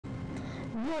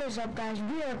What is up, guys?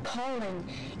 We are calling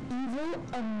Evil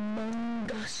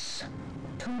Among Us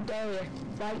today,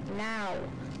 right now.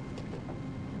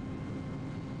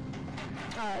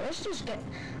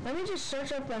 Let me just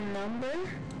search up a number.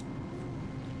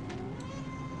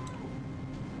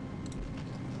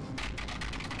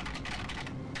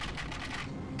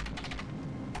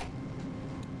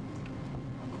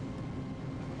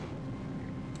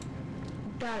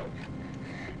 Got it.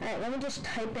 Alright, let me just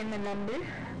type in the number.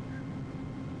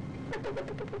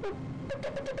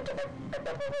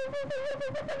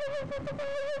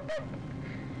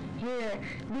 Here,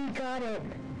 we got it.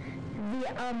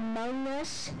 The Among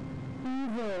Us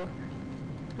Evil.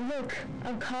 Look,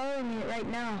 I'm calling it right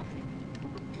now.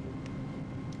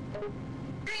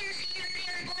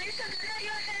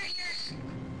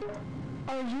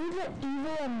 Are you the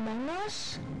Evil Among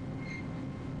Us?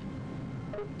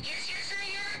 Yes, I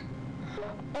am.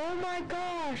 Oh my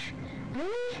gosh!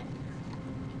 Really?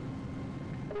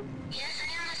 Yes, I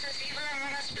am a Evil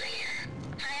Among Us player.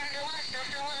 I am the worst of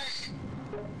the worst.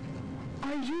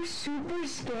 Are you super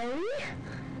scary?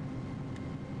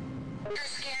 The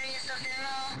scariest of them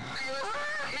all. I will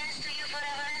next to you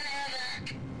forever and ever.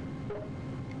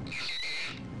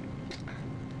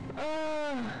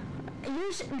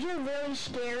 You're really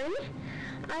scary.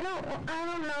 I don't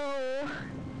know.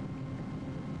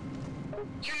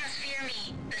 You must fear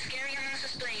me, the scary Among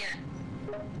Us player.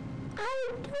 I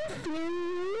do fear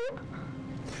you.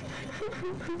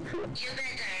 You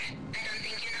better. I don't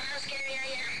think you know how scary I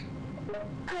am.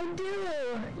 I do.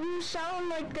 You sound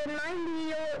like a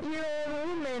 90-year-old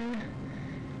woman.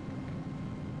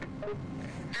 I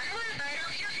will bite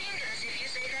off your fingers if you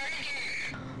say that again.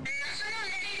 Not so no,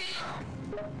 lady.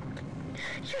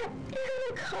 You're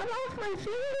gonna cut off my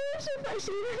fingers if I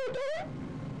see that again?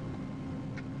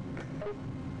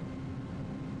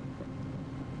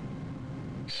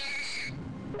 Yes.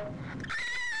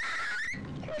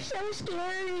 You're so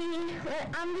scary.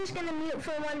 I'm just gonna mute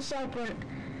for 1 second.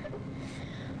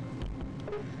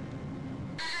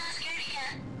 I'm not scared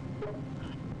yet.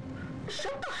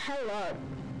 Shut the hell up.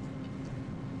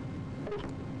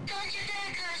 Don't you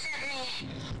dare curse at me.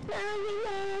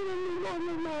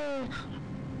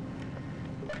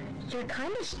 You're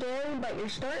kind of scary, but you're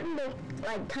starting to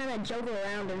like kind of joke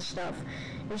around and stuff.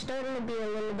 You're starting to be a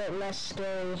little bit less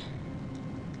scary.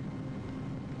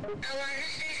 I want to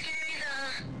stay scary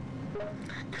though.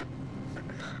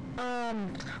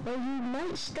 Well, you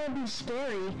might still be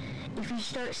scary if you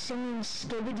start singing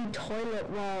Skibidi Toilet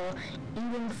while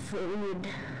eating food.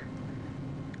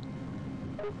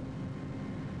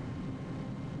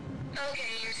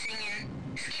 Okay, I'm singing.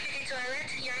 Skibidi Toilet,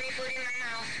 yummy food in my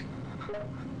mouth.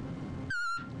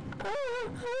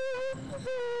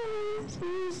 This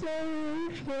is so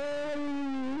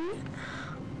scary.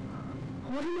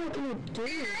 What am I gonna do? Did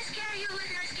I scare you with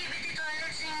my Skibidi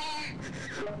Toilet singing?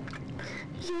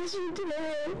 Yes, you did.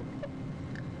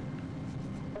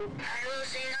 I will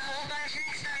sing a whole bunch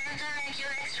next time to make you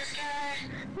extra scared.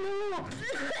 No.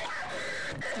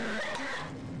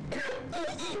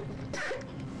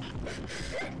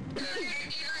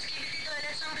 Evil Skibidi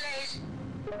Toilet someplace.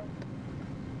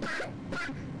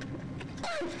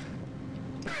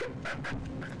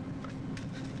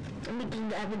 Let me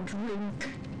just have a drink.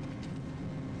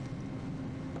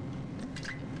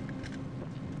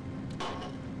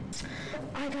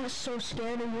 I got so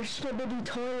scared of your Skibidi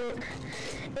Toilet.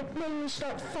 It made me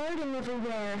start farting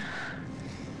everywhere.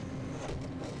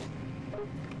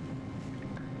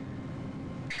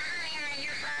 Fine,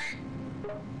 you're fine.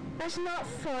 That's not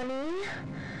funny.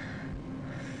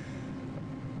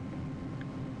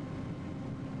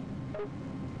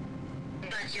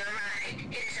 But you're right.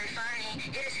 It isn't funny.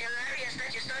 It is hilarious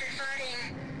that you started farting.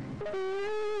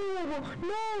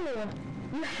 No!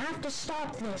 You have to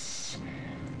stop this.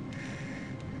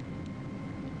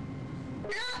 No!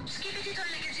 Skibidi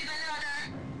Toilet gets even louder.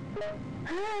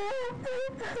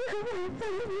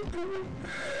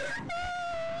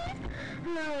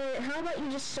 No, how about you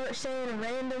just start saying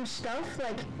random stuff,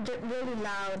 like, really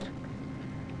loud?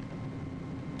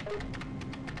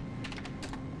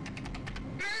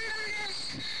 Randomness!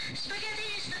 Spaghetti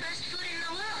is the best food in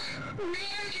the world. I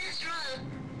am just wrong.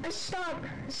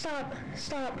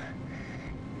 Stop.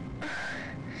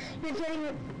 You're getting...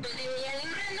 But you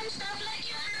yelling random stuff like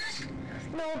you ask?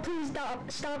 No, please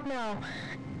stop now.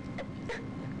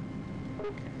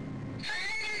 Fine,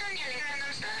 don't yelling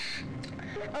random stuff.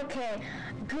 Okay,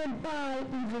 goodbye,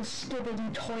 evil Skibidi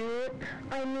Toilet.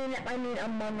 I mean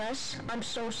Among Us. I'm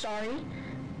so sorry.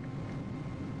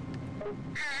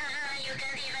 You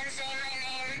can't even say my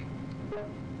name.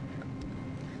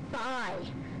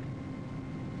 Bye.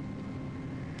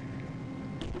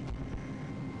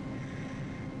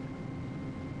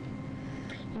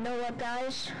 You know what,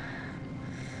 guys?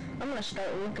 I'm gonna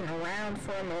start looking around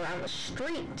for him around the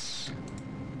streets.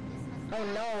 Oh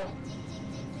no.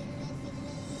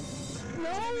 No!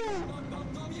 No!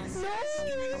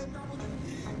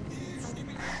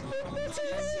 It's in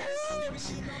my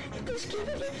house! Just give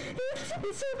it.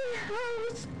 It's in my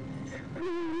house!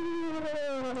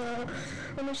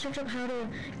 Let me search up how to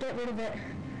get rid of it.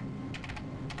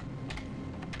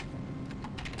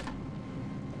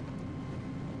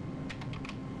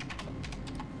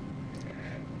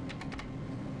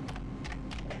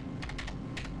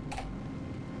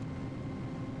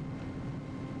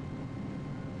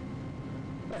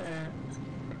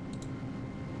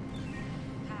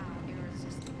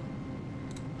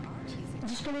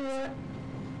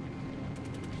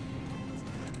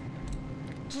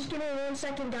 Just give me 1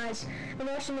 second, guys. I'm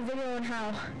watching the video on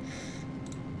how.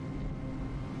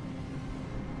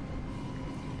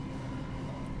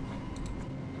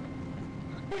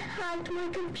 I hacked my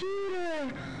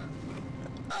computer.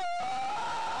 Oh!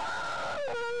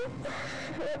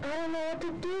 I don't know what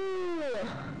to do.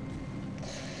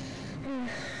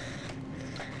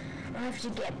 I have to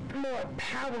get more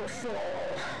powerful.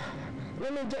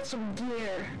 Let me get some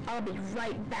gear. I'll be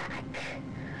right back.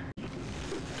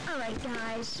 Alright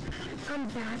guys, I'm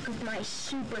back with my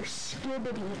super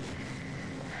skibbity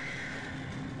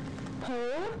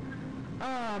pole.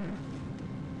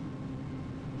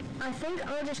 I think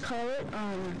I'll just call it,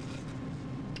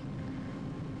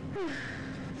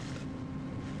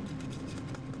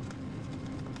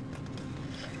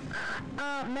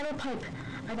 metal pipe.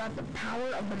 I got the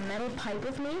power of the metal pipe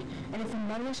with me, and if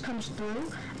Among Us comes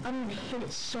through, I'm gonna hit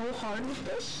it so hard with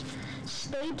this.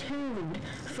 Stay tuned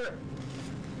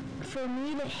for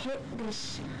me to hit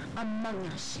this Among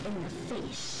Us in the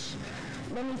face.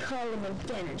 Let me call him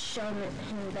again and show him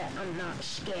that I'm not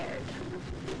scared.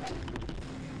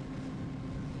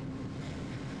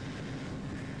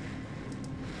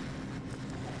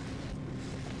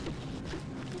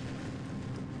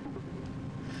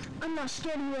 I'm not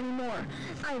scared of you anymore.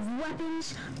 I have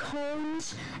weapons,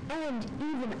 cones, and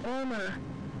even armor.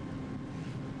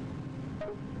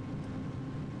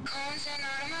 Cones and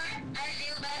armor? I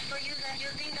feel bad for you that you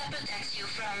think that protects you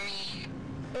from me.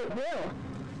 It will.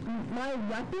 My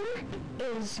weapon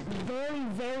is very,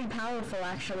 very powerful,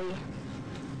 actually.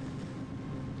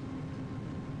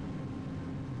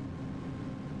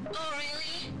 Oh,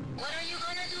 really? What are you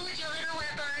gonna do with your little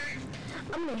weapon?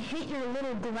 I'm gonna hit your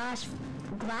little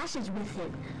glasses with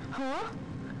it. Huh?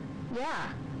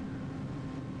 Yeah.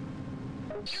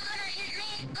 You gonna hit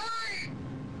me? Go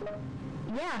on!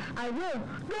 Yeah, I will.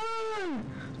 Run!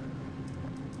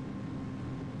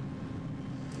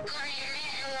 Gonna hit me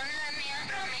and won't let me, I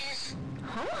promise.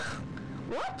 Huh?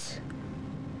 What?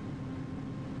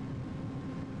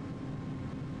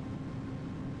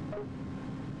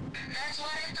 That's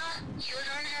what I thought. You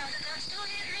don't have the guts to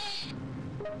hit me.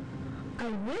 I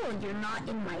will. You're not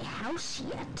in my house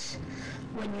yet.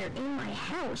 When you're in my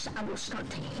house, I will start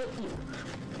to hit you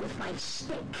with my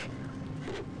stick.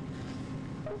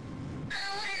 I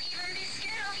wouldn't even be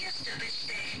scared of your stupid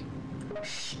stick.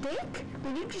 Stick?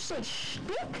 Did you just say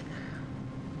stick?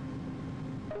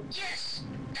 Yes,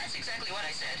 that's exactly what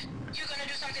I said. You gonna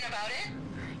do something about it?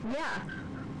 Yeah.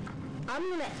 I'm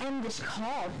gonna end this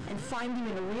call and find you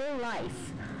in real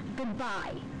life.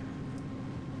 Goodbye.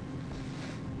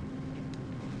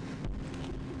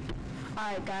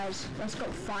 Alright guys, let's go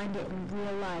find it in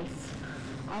real life.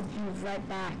 I'll be right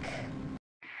back.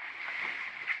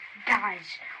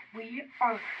 Guys, we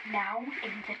are now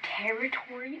in the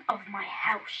territory of my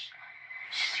house.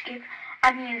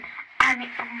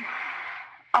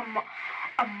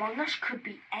 Among Us could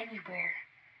be anywhere.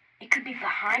 It could be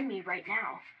behind me right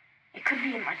now. It could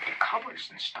be in like the cupboards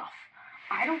and stuff.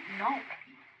 I don't know.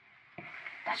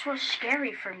 That's what's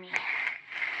scary for me.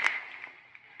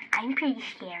 I'm pretty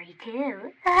scary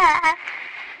too.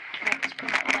 Let's put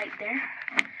that light there.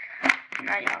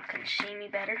 Now y'all can see me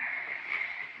better.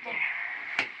 There.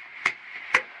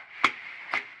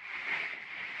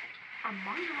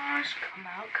 Among Us,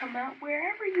 come out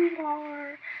wherever you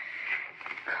are.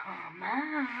 Come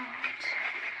out.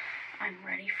 I'm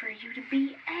ready for you to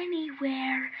be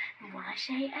anywhere. And when I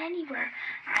say anywhere,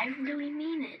 I really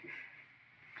mean it.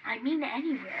 I mean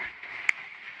anywhere.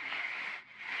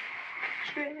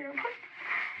 Stay there,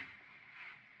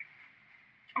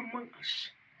 Among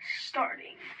Us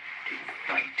starting to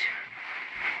fight.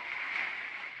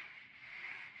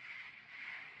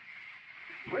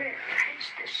 Where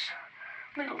is this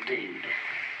little dude?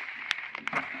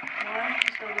 Why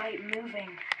is the light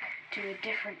moving to a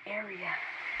different area?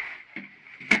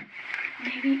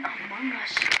 Maybe Among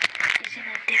Us is in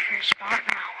a different spot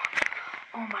now.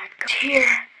 Oh my god. It's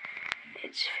here.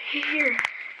 It's here.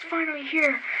 It's finally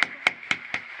here.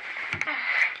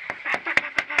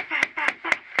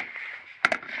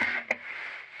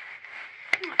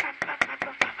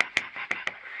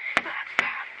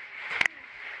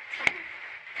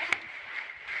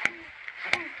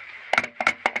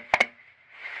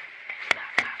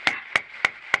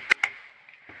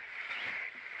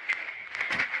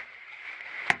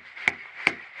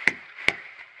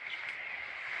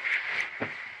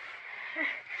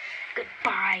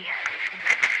 Goodbye.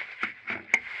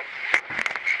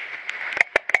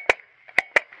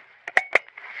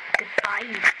 Goodbye,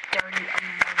 you dirty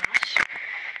Among Us.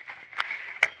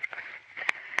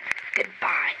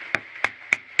 Goodbye.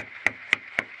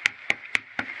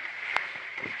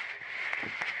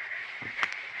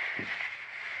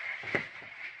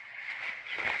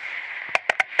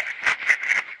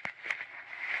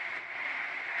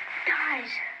 Guys,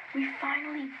 we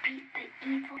finally beat the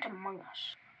evil Among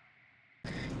Us.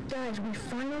 Guys, we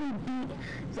finally beat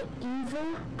the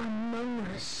evil Among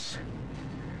Us.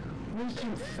 We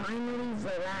can finally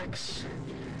relax.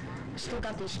 I still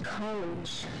got these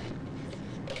cones.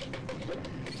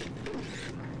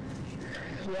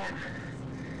 Yeah.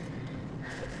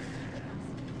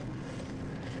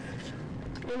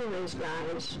 Anyways,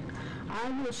 guys,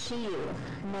 I will see you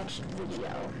next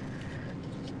video.